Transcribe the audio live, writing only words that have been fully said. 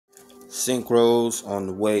Synchros on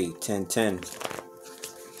the way, 1010.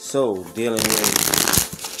 So, dealing with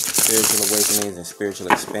spiritual awakenings and spiritual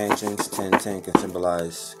expansions, 1010 can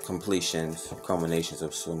symbolize completions, culminations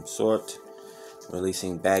of some sort,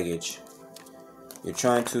 releasing baggage. You're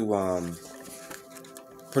trying to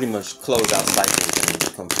pretty much close out cycles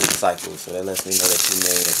and complete cycles. So that lets me know that you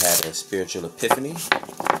may have had a spiritual epiphany,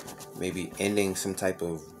 maybe ending some type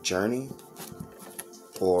of journey,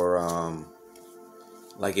 or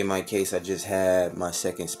like in my case, I just had my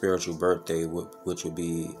second spiritual birthday, which would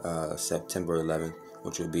be September 11th,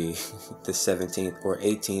 which would be the 17th or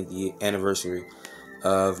 18th anniversary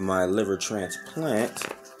of my liver transplant.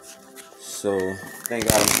 So thank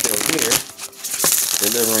God I'm still here,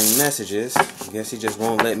 delivering messages. I guess he just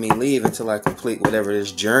won't let me leave until I complete whatever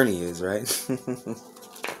this journey is, right?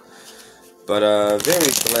 But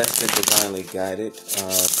very blessed and divinely guided,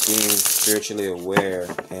 being spiritually aware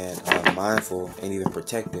and mindful and even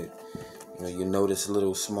protected. You know, you notice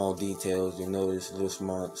little small details, you notice little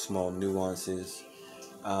small nuances.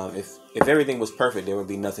 If everything was perfect, there would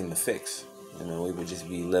be nothing to fix. You know, we would just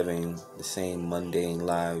be living the same mundane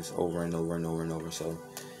lives over and over and over and over. So,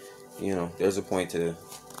 you know, there's a point to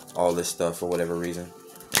all this stuff for whatever reason.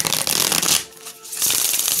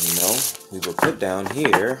 You know, we were put down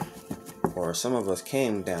here, or some of us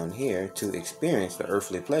came down here to experience the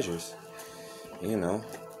earthly pleasures. You know,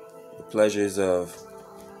 the pleasures of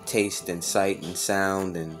taste and sight and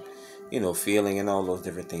sound and, you know, feeling and all those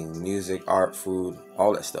different things. Music, art, food,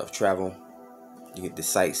 all that stuff. Travel. You get to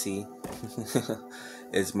sightsee.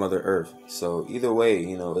 It's Mother Earth. So either way,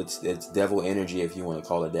 you know, it's devil energy, if you want to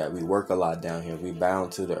call it that. We work a lot down here. We're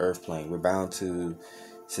bound to the earth plane. We're bound to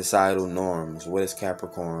societal norms. What is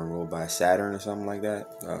Capricorn? Ruled by Saturn or something like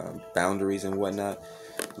that? Boundaries and whatnot.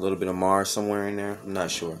 A little bit of Mars somewhere in there. I'm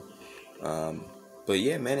not sure. But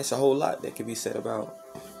yeah, man, it's a whole lot that could be said about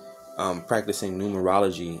practicing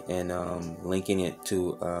numerology and linking it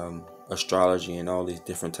to astrology and all these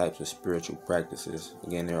different types of spiritual practices.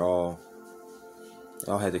 Again, they all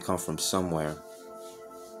had to come from somewhere.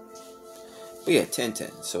 But yeah,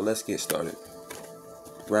 1010. So let's get started.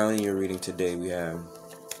 Grounding your reading today, we have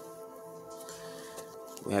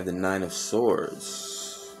the Nine of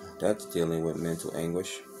Swords. That's dealing with mental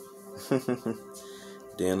anguish.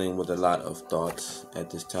 Dealing with a lot of thoughts at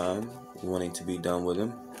this time, wanting to be done with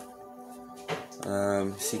them.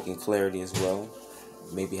 Seeking clarity as well.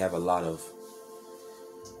 Maybe have a lot of,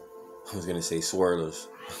 I was gonna say swirlers.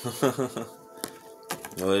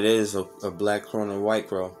 Well, it is a black crow and a white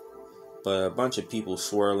crow, but a bunch of people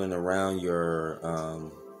swirling around your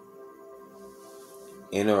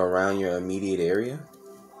in or around your immediate area.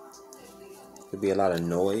 Could be a lot of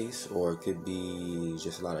noise, or it could be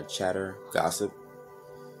just a lot of chatter, gossip,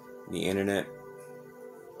 the internet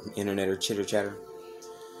or chitter chatter.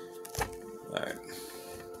 All right,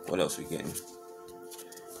 what else we getting?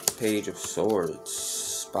 Page of Swords,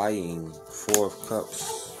 spying, Four of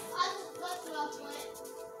Cups,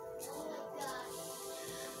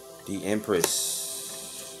 the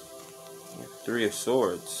Empress, Three of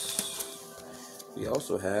Swords. We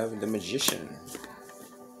also have the Magician.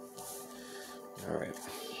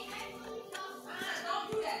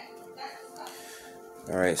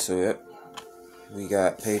 All right, so yep, we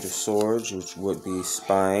got Page of Swords, which would be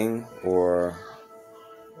spying, or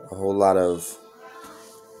a whole lot of,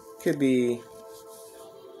 could be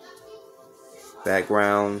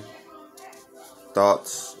background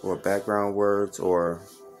thoughts or background words or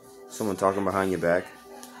someone talking behind your back.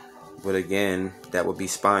 But again, that would be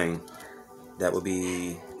spying. That would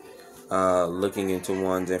be looking into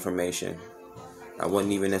one's information. I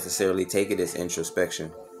wouldn't even necessarily take it as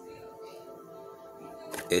introspection.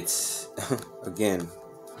 It's, again,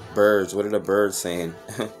 birds. What are the birds saying?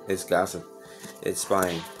 It's gossip. It's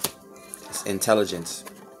spying. It's intelligence,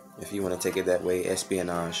 if you want to take it that way.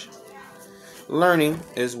 Espionage. Learning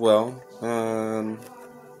as well.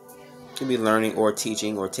 Could be learning or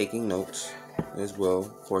teaching or taking notes as well.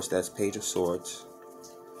 Of course, that's Page of Swords.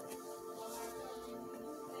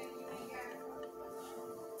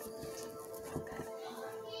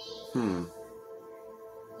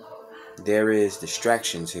 There is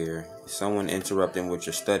distractions here. Someone interrupting with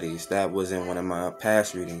your studies. That was in one of my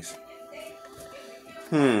past readings.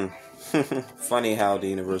 Funny how the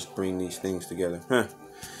universe brings these things together.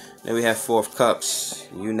 Then we have Four of Cups.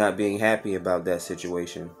 You not being happy about that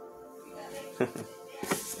situation.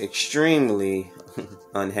 Extremely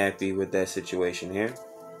unhappy with that situation here,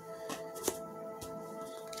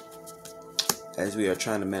 as we are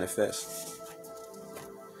trying to manifest.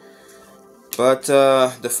 But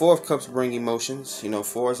the Four of Cups bring emotions.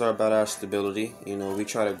 Fours are about our stability. We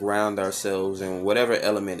try to ground ourselves in whatever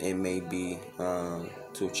element it may be to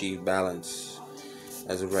achieve balance.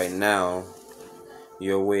 As of right now,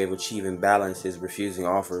 your way of achieving balance is refusing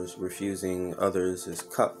offers. Refusing others is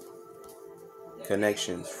cup.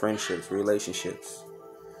 Connections, friendships, relationships.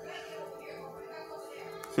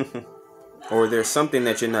 Or there's something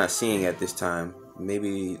that you're not seeing at this time.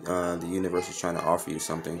 Maybe the universe is trying to offer you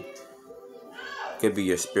something. Could be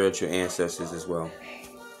your spiritual ancestors as well.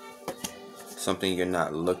 Something you're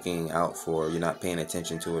not looking out for, you're not paying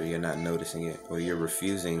attention to it, or you're not noticing it, or you're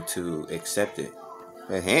refusing to accept it.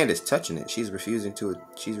 Her hand is touching it. She's refusing to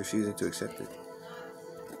accept it.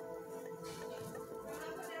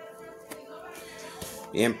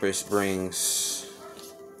 The Empress brings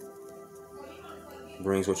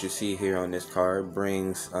what you see here on this card.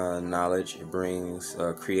 Brings knowledge. It brings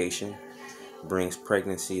creation. Brings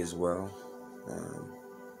pregnancy as well.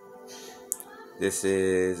 This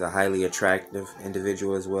is a highly attractive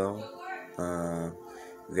individual as well.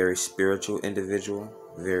 Very spiritual individual.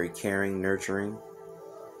 Very caring, nurturing.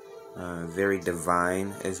 Very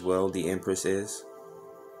divine as well, the Empress is.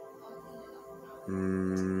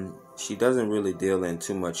 She doesn't really deal in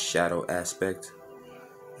too much shadow aspect.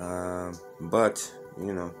 But,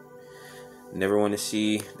 never want to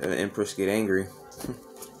see the Empress get angry.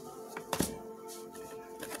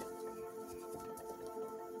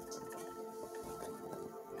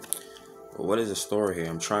 But what is the story here?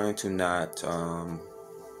 I'm trying to not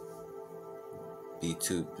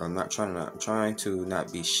trying to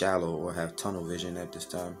not be shallow or have tunnel vision at this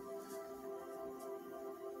time.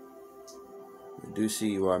 I do see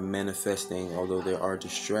you are manifesting, although there are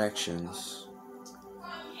distractions.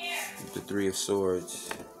 The Three of Swords.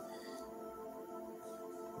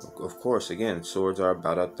 Of course, again, swords are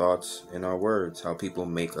about our thoughts and our words, how people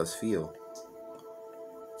make us feel.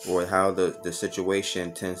 Or how the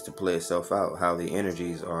situation tends to play itself out, how the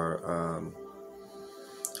energies are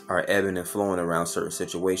ebbing and flowing around certain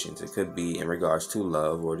situations. It could be in regards to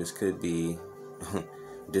love, or this could be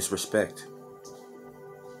disrespect.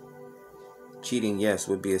 Cheating, yes,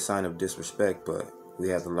 would be a sign of disrespect, but we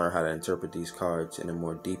have to learn how to interpret these cards in a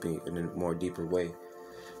more deeper way.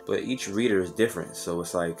 But each reader is different, so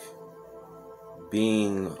it's like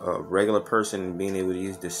being a regular person and being able to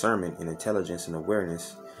use discernment and intelligence and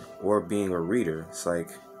awareness, or being a reader. It's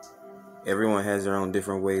like everyone has their own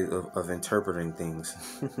different ways of interpreting things.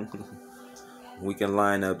 We can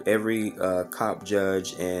line up every cop,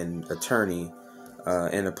 judge, and attorney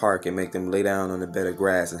in the park and make them lay down on a bed of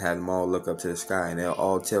grass and have them all look up to the sky, and they'll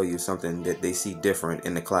all tell you something that they see different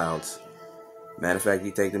in the clouds. Matter of fact,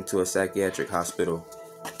 you take them to a psychiatric hospital,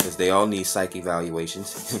 because they all need psych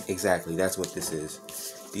evaluations. Exactly, that's what this is.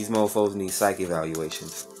 These mofos need psych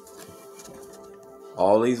evaluations.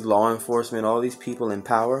 All these law enforcement, all these people in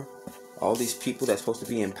power, all these people that's supposed to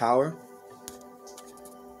be in power,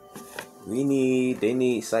 they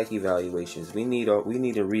need psych evaluations. We need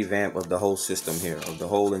a revamp of the whole system here, of the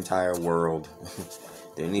whole entire world.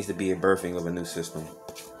 There needs to be a birthing of a new system.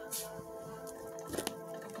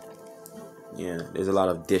 Yeah, there's a lot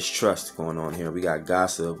of distrust going on here. We got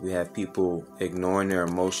gossip. We have people ignoring their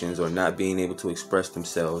emotions or not being able to express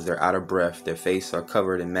themselves. They're out of breath. Their faces are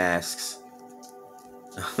covered in masks.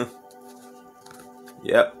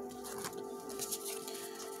 Yep.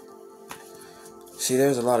 See,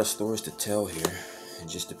 there's a lot of stories to tell here. It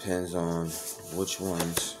just depends on which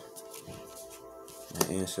ones my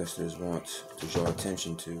ancestors want to draw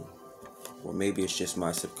attention to. Or maybe it's just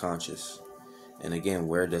my subconscious. And again,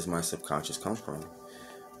 where does my subconscious come from?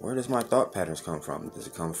 Where does my thought patterns come from? Does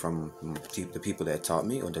it come from the people that taught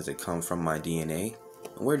me, or does it come from my DNA?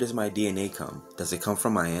 And where does my DNA come? Does it come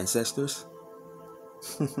from my ancestors?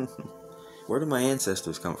 Where do my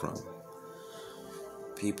ancestors come from?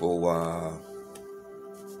 People,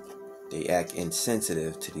 they act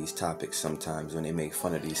insensitive to these topics sometimes when they make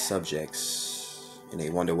fun of these subjects, and they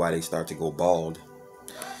wonder why they start to go bald.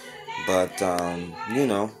 But,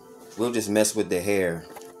 we'll just mess with the hair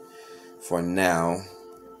for now.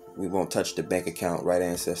 We won't touch the bank account, right,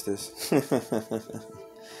 ancestors?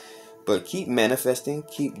 But keep manifesting.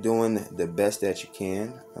 Keep doing the best that you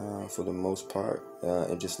can for the most part.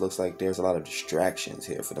 It just looks like there's a lot of distractions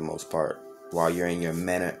here for the most part while you're in your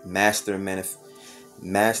master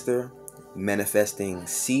manifesting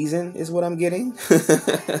season is what I'm getting.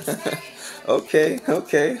 Okay.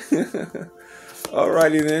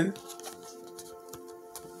 Alrighty then.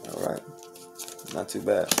 Alright. Not too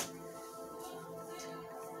bad.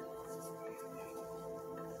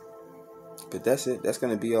 But that's it. That's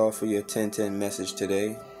going to be all for your 10-10 message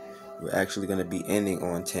today. We're actually going to be ending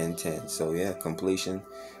on 10-10. So yeah, completion,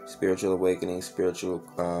 spiritual awakening, spiritual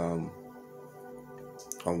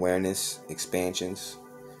awareness, expansions,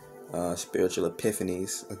 spiritual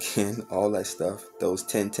epiphanies, again, all that stuff. Those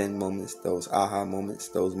 10-10 moments, those aha moments,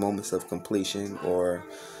 those moments of completion, or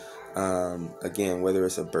again, whether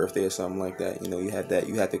it's a birthday or something like that, you have that,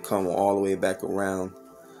 you have to come all the way back around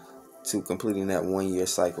to completing that 1 year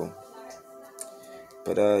cycle.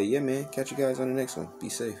 But yeah, man, catch you guys on the next one. Be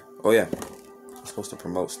safe. Oh yeah, I'm supposed to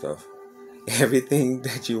promote stuff. Everything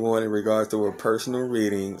that you want in regards to a personal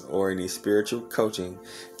reading or any spiritual coaching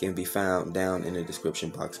can be found down in the description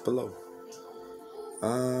box below.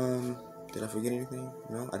 Did I forget anything?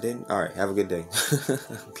 No, I didn't. All right, have a good day.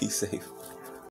 Be safe.